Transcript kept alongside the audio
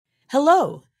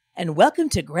Hello, and welcome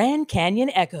to Grand Canyon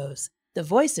Echoes, the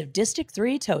voice of District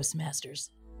 3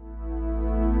 Toastmasters.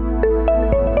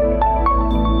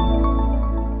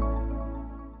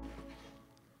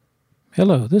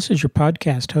 Hello, this is your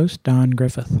podcast host, Don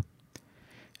Griffith.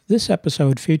 This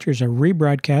episode features a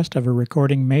rebroadcast of a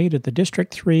recording made at the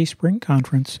District 3 Spring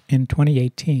Conference in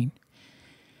 2018.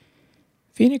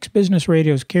 Phoenix Business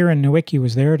Radio's Karen Nowicki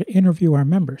was there to interview our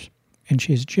members, and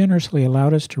she has generously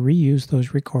allowed us to reuse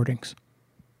those recordings.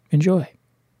 Enjoy.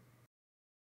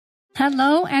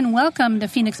 Hello and welcome to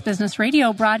Phoenix Business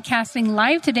Radio, broadcasting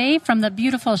live today from the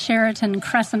beautiful Sheraton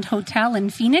Crescent Hotel in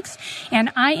Phoenix. And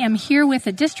I am here with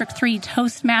the District 3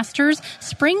 Toastmasters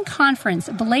Spring Conference.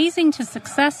 Blazing to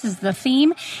Success is the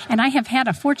theme. And I have had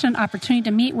a fortunate opportunity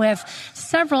to meet with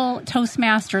several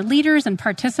Toastmaster leaders and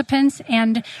participants.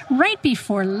 And right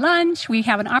before lunch, we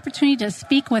have an opportunity to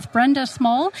speak with Brenda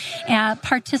Small, a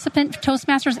participant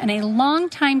Toastmasters and a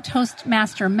longtime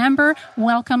Toastmaster member.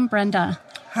 Welcome, Brenda.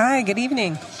 Hi, good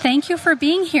evening. Thank you for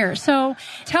being here. So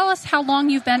tell us how long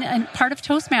you've been a part of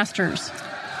Toastmasters.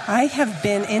 I have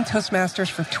been in Toastmasters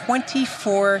for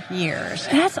 24 years.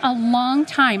 That's a long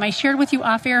time. I shared with you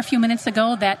off air a few minutes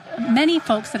ago that many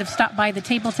folks that have stopped by the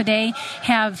table today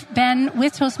have been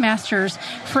with Toastmasters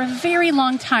for a very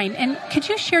long time. And could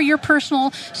you share your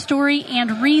personal story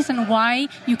and reason why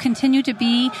you continue to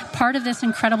be part of this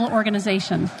incredible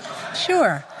organization?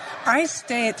 Sure. I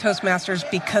stay at Toastmasters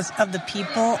because of the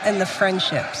people and the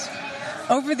friendships.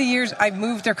 Over the years, I've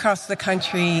moved across the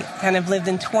country and have lived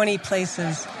in 20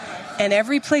 places. And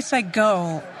every place I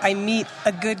go, I meet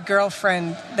a good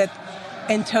girlfriend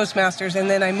in Toastmasters, and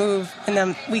then I move, and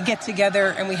then we get together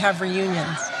and we have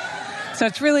reunions. So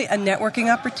it's really a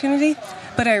networking opportunity.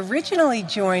 But I originally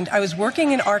joined, I was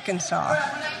working in Arkansas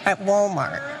at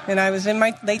Walmart, and I was in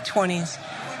my late 20s.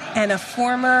 And a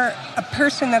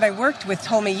person that I worked with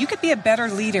told me, you could be a better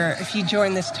leader if you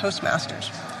join this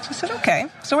Toastmasters. So I said, okay.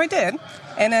 So I did.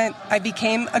 And I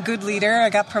became a good leader. I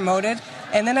got promoted.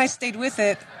 And then I stayed with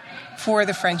it for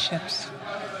the friendships.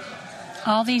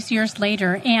 All these years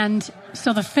later. And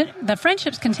so the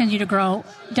friendships continue to grow.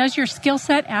 Does your skill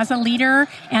set as a leader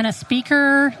and a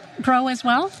speaker grow as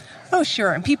well? Oh,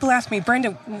 sure. And people ask me,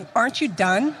 Brenda, aren't you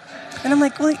done? And I'm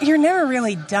like, well, you're never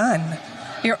really done.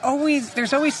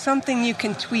 There's always something you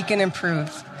can tweak and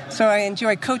improve. So I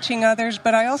enjoy coaching others,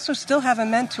 but I also still have a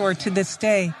mentor to this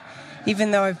day,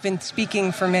 even though I've been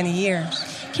speaking for many years.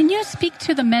 Can you speak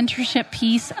to the mentorship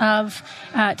piece of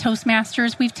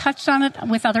Toastmasters? We've touched on it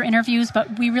with other interviews,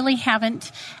 but we really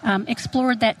haven't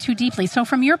explored that too deeply. So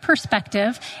from your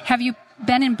perspective, have you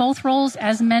been in both roles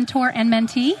as mentor and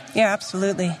mentee? Yeah,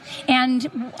 absolutely. And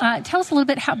tell us a little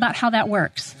bit about how that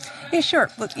works. Yeah,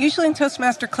 sure. Look, usually in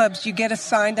Toastmaster clubs, you get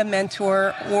assigned a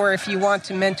mentor, or if you want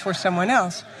to mentor someone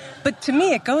else. But to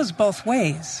me, it goes both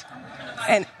ways.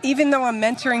 And even though I'm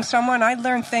mentoring someone, I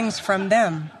learn things from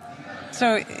them.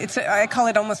 So I call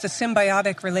it almost a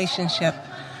symbiotic relationship.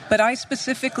 But I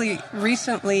specifically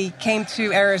recently came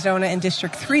to Arizona in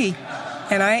District 3,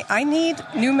 and I need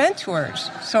new mentors.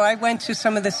 So I went to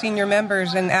some of the senior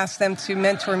members and asked them to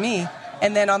mentor me.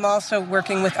 And then I'm also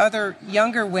working with other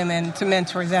younger women to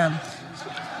mentor them.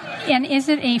 And is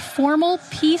it a formal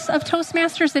piece of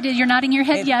Toastmasters? That you're nodding your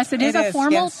head? Yes, it is a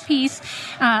formal piece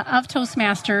of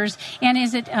Toastmasters. And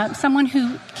is it someone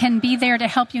who can be there to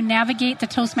help you navigate the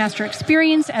Toastmaster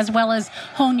experience as well as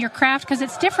hone your craft? Because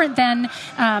it's different than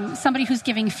somebody who's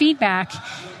giving feedback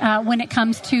when it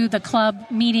comes to the club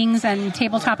meetings and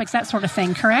table topics, that sort of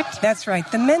thing, correct? That's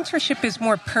right. The mentorship is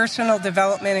more personal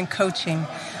development and coaching.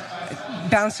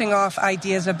 Bouncing off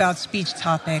ideas about speech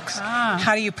topics.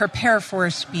 How do you prepare for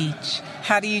a speech?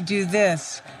 How do you do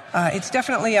this? It's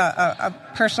definitely a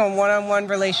personal one-on-one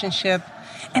relationship.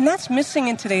 And that's missing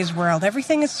in today's world.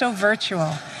 Everything is so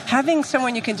virtual. Having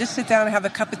someone you can just sit down and have a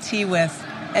cup of tea with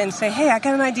and say, hey, I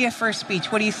got an idea for a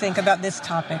speech. What do you think about this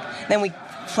topic? Then we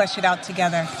flesh it out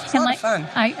together. It's a lot of fun.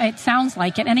 It sounds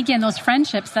like it. And again, those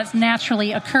friendships that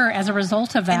naturally occur as a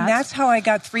result of that. And that's how I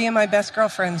got 3 of my best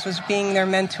girlfriends, was being their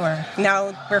mentor.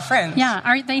 Now we're friends. Yeah.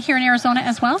 Are they here in Arizona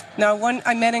as well? No, one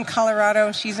I met in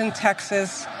Colorado. She's in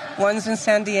Texas. One's in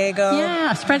San Diego.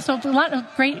 Yeah, so a lot of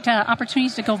great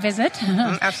opportunities to go visit.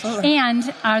 Absolutely.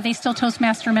 And are they still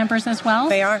Toastmaster members as well?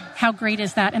 They are. How great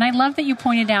is that? And I love that you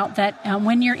pointed out that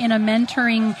when you're in a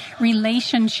mentoring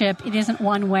relationship, it isn't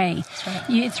one way. That's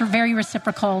right. It's very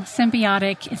reciprocal,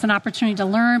 symbiotic. It's an opportunity to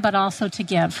learn, but also to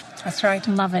give. That's right.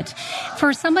 Love it.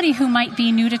 For somebody who might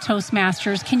be new to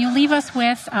Toastmasters, can you leave us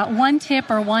with one tip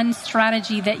or one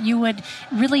strategy that you would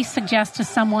really suggest to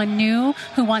someone new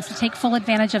who wants to take full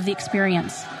advantage of the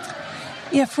experience?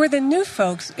 Yeah, for the new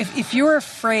folks, if you're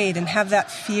afraid and have that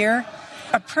fear,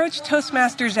 approach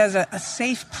Toastmasters as a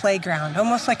safe playground,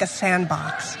 almost like a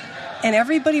sandbox. And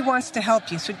everybody wants to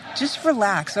help you, so just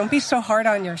relax. Don't be so hard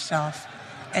on yourself.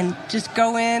 And just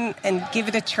go in and give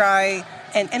it a try.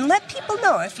 And let people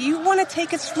know. If you want to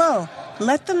take it slow,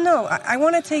 let them know. I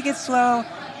want to take it slow.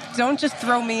 Don't just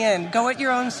throw me in. Go at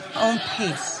your own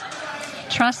pace.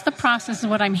 Trust the process is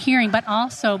what I'm hearing, but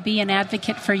also be an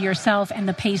advocate for yourself and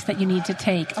the pace that you need to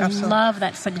take. Absolutely. I love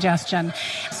that suggestion.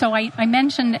 So I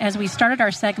mentioned as we started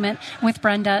our segment with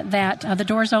Brenda that the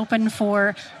door's open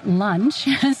for lunch.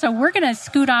 So we're going to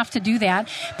scoot off to do that.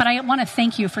 But I want to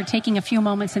thank you for taking a few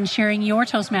moments and sharing your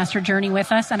Toastmaster journey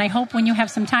with us. And I hope when you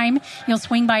have some time, you'll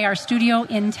swing by our studio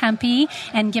in Tempe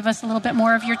and give us a little bit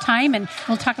more of your time. And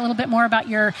we'll talk a little bit more about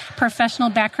your professional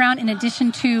background in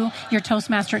addition to your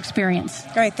Toastmaster experience.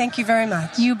 Great. Thank you very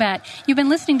much. You bet. You've been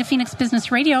listening to Phoenix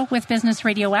Business Radio with Business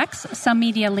Radio X. Some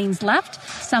media leans left,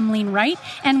 some lean right,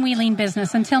 and we lean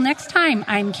business. Until next time,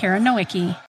 I'm Karen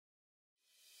Nowicki.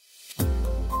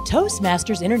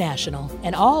 Toastmasters International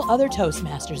and all other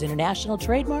Toastmasters International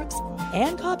trademarks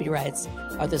and copyrights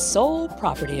are the sole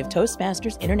property of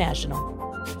Toastmasters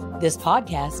International. This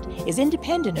podcast is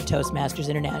independent of Toastmasters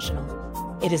International.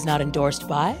 It is not endorsed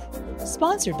by,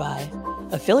 sponsored by,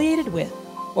 affiliated with,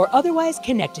 or otherwise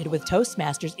connected with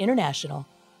Toastmasters International,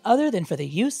 other than for the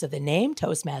use of the name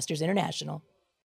Toastmasters International.